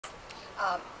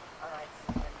All right.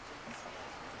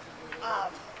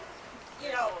 You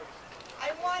know,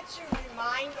 I want to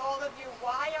remind all of you,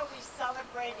 why are we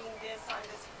celebrating this on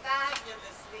this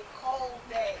fabulously cold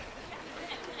day?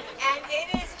 And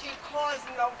it is because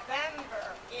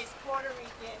November is Puerto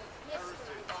Rican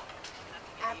History Month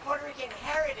and Puerto Rican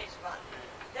Heritage Month.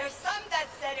 There's some that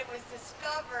said it was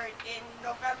discovered in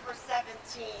November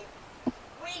 17th.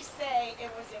 We say it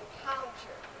was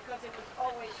encountered because it was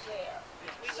always there.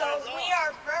 So we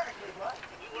are very... What?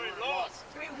 We weren't lost.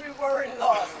 We weren't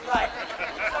lost, right.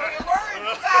 So we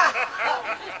weren't found.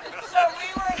 So we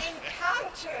were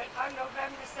encountered on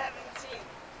November 17th.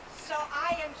 So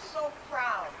I am so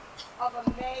proud of a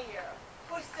mayor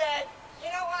who said, you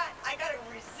know what, I got a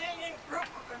resilient group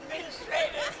of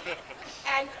administrators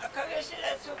and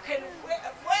commissioners who can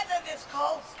weather this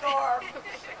cold storm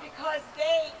because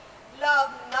they love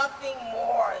nothing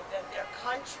more than their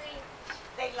country.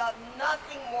 They love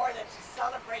nothing more than to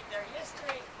celebrate their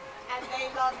history, and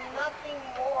they love nothing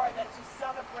more than to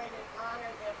celebrate and honor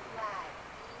their flag.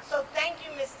 So thank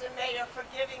you, Mr. Mayor, for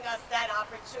giving us that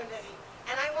opportunity.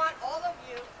 And I want all of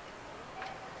you,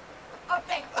 oh,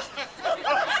 thank you.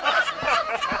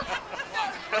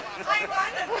 I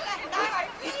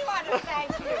really want to thank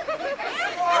you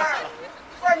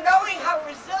for knowing how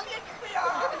resilient we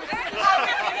are, how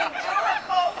we can endure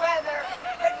cold weather,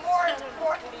 but more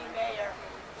importantly, Mayor,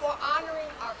 for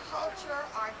honoring our culture,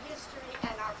 our history,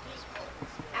 and our people.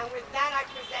 And with that, I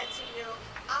present to you,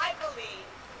 I believe,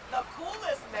 the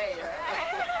coolest mayor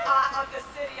of the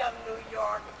city of New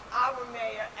York, our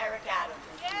mayor, Eric Adams.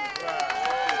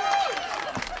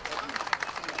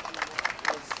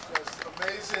 That's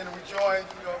amazing. We joined,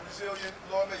 resilient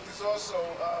lawmakers also.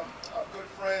 Our good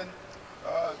friend,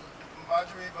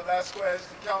 Marjorie Velasquez,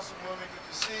 the councilwoman, good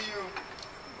to see you.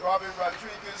 Robert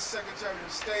Rodriguez, Secretary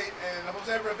of State, and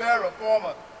Jose Rivera,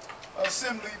 former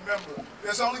Assembly member.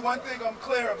 There's only one thing I'm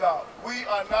clear about. We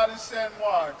are not in San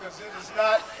Juan because it is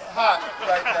not hot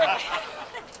right now.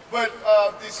 But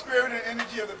the spirit and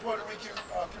energy of the Puerto Rican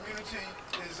community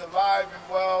is alive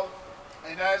and well.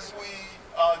 And as we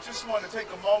just want to take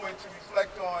a moment to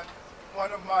reflect on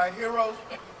one of my heroes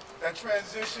that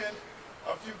transitioned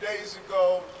a few days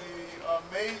ago, the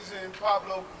amazing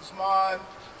Pablo Guzman,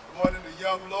 one of the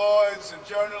young lords, a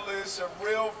journalist, a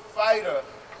real fighter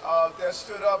that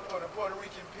stood up for the Puerto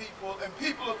Rican people and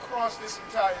people across this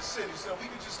entire city. So we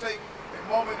could just take a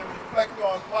moment and reflect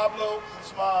on Pablo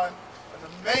Guzman, an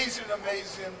amazing,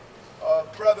 amazing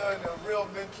brother and a real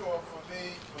mentor for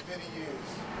me for many years.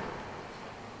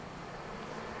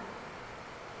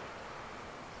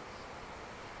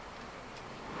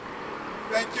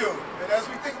 Thank you. And as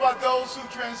we think about those who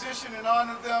transition and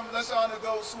honor them, let's honor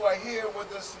those who are here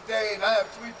with us today. And I have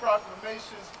three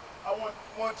proclamations I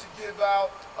want to give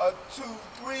out to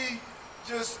three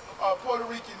just Puerto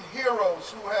Rican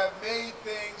heroes who have made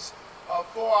things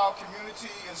for our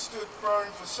community and stood firm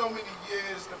for so many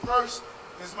years. The first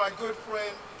is my good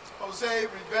friend, Jose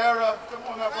Rivera. Come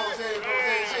on up, Jose.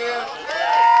 Jose's here.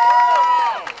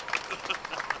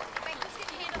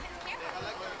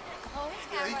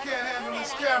 He can't handle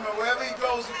his camera. Wherever he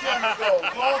goes, the camera goes.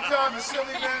 Long-time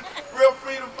assemblyman, real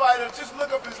freedom fighter. Just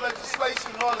look up his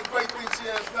legislation and all the great things he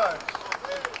has done.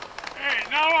 Hey,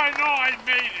 now I know I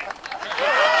made it.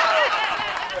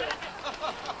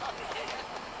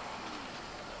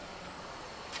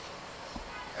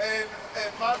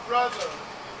 And my brother,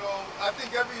 I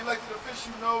think every elected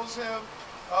official knows him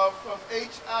from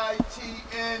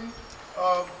HITN.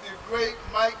 The great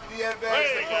Mike Nieves, the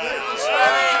political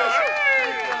strategist.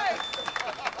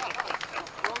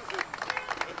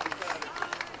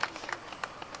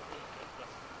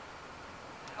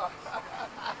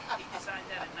 He designed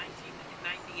that in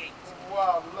 1998.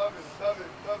 Wow, love it, love it,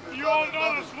 love it. You all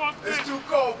notice one thing. It's too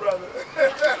cold, brother.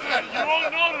 You all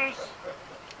notice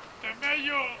the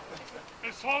mayor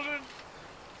is holding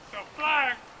the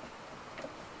flag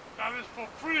that is for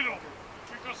freedom,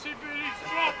 because he believes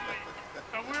strongly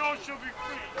that we all should be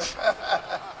free.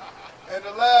 And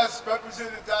the last,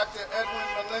 Representative Dr. Edwin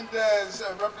Melendez,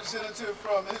 a representative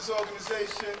from his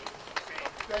organization.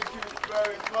 Thank you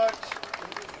very much.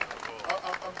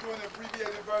 I'm doing the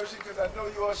abbreviated version because I know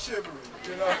you're all shivering,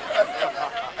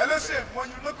 And listen, when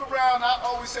you look around, I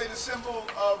always say the symbol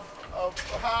of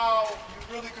how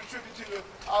you really contribute to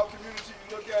our community.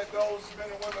 You look at those men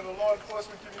and women, the law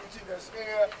enforcement community that's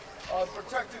here,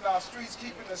 protecting our streets,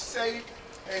 keeping us safe,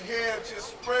 and here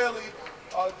just really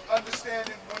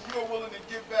understanding when you're willing to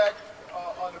give back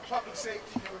on the public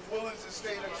safety, you're willing to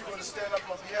say that you're going to stand up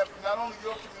on behalf of not only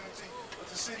your community, but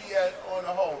the city on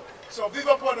a whole. So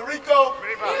viva Puerto Rico!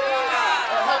 Viva!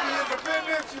 Happy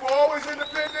independence! You were always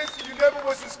independent. You never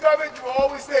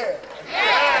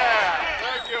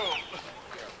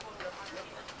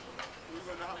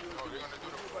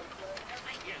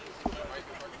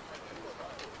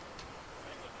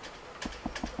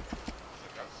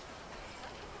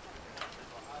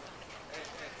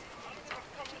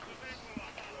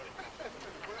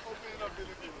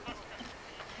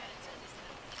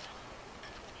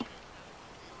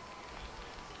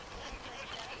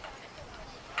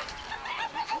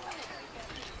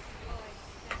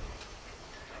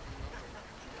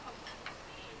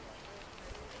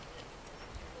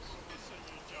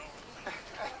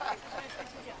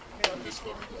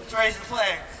Let's raise the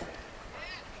flags.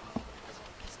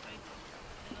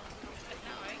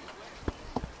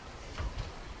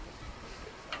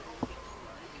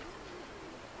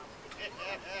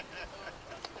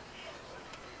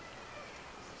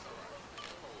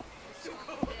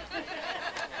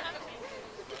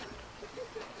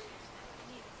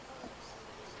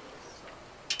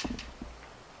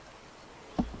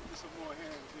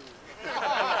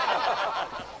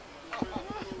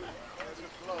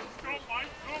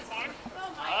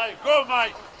 Go,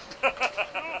 Mike.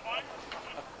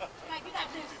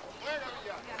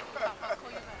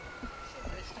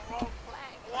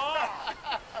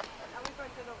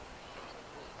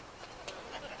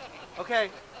 Okay.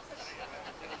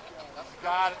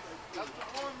 Got it. That's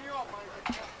pulling me off,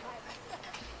 Mike.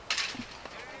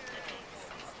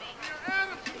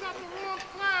 Adam, you got the wrong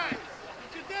flag.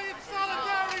 Today it's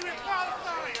solidarity with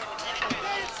Palestine.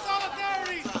 Today it's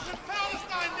solidarity with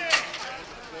Palestine Day.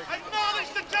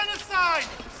 Acknowledge the genocide.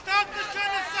 Stop the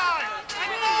genocide.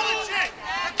 Acknowledge it.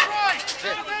 That's right.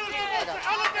 Today was supposed to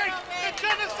elevate the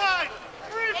genocide.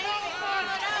 Free Palestine.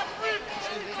 Free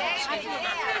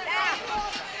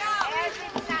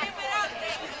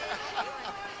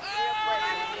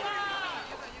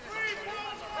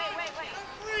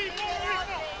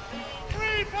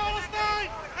Free Palestine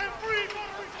and free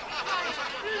Puerto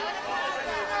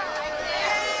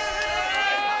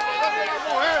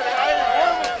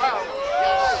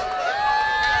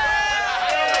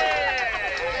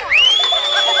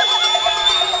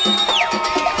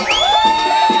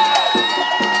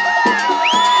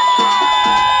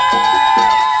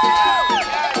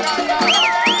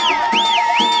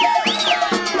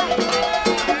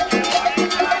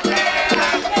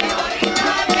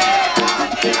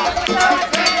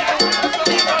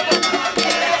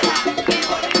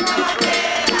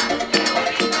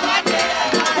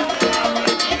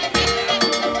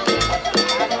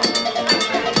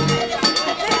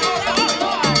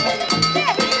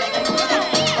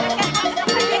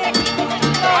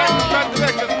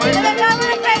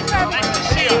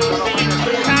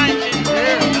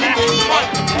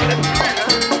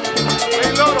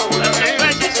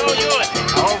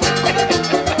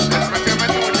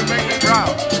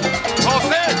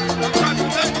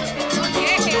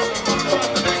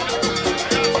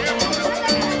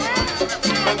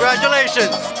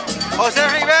Congratulations. Jose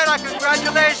Rivera,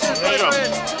 congratulations.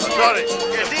 Sorry.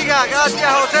 Que siga.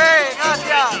 Gracias, Jose.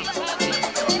 Gracias.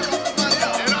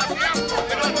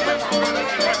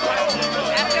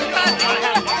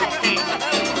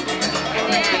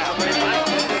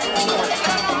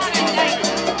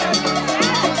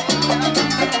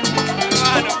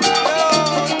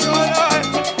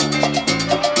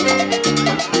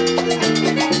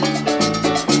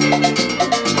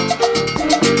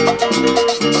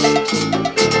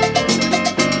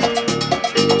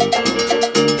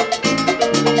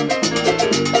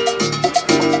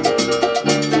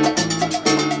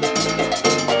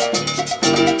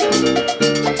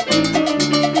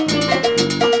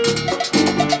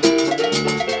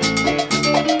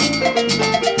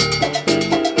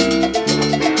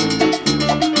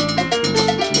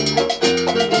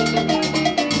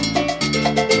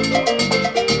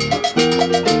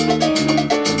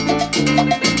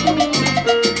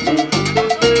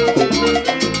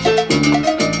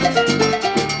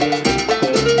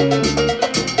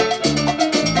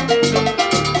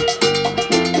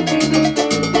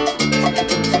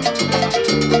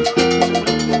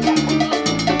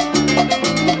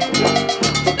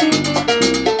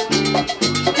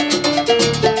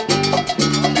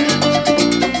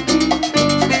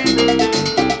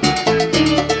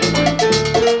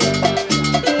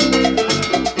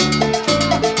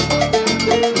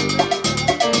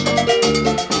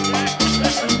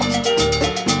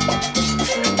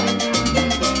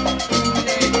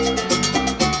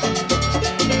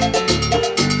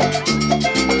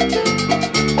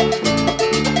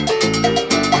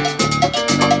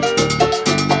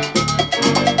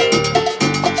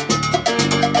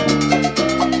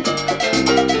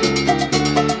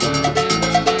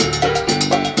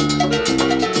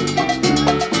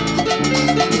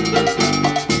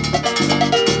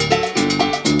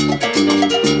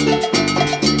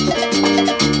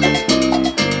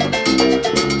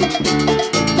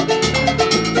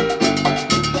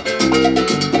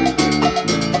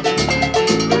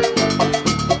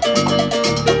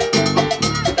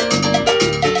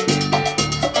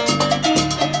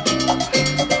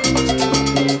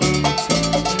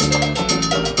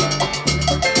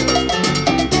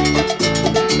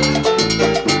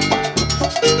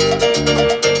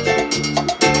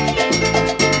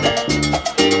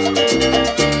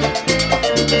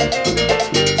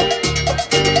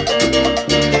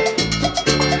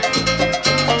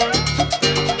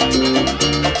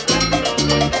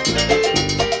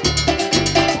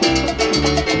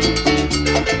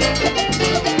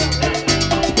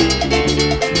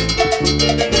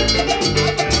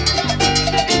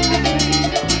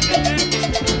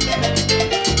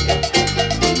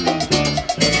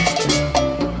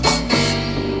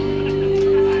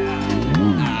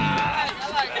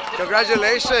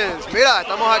 Congratulations. Mira,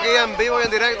 estamos aquí en vivo y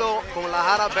en directo con la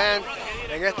Jara Band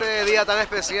en este día tan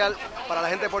especial para la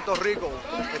gente de Puerto Rico.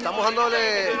 Estamos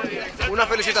dándole una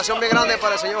felicitación bien grande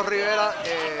para el señor Rivera.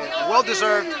 Well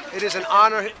deserved. It is an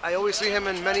honor. I always see him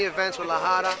in many events with la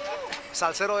Jara.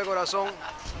 Salsero de corazón,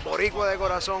 boricua de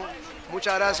corazón.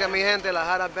 Muchas gracias, mi gente, la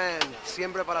Jara Band.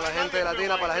 Siempre para la gente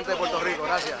latina, para la gente de Puerto Rico.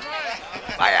 Gracias.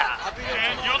 Vaya.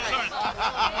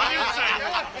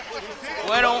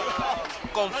 Bueno,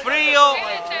 con frío,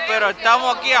 pero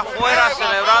estamos aquí afuera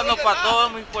celebrando para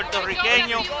todos mis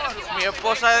puertorriqueños. Mi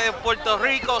esposa es de Puerto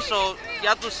Rico,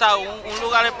 ya tú sabes, un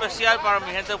lugar especial para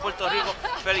mi gente de Puerto Rico.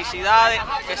 Felicidades,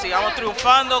 que sigamos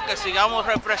triunfando, que sigamos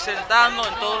representando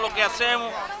en todo lo que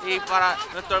hacemos. Y para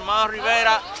nuestro hermano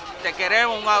Rivera, te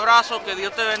queremos, un abrazo, que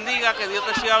Dios te bendiga, que Dios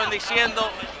te siga bendiciendo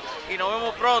y nos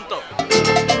vemos pronto.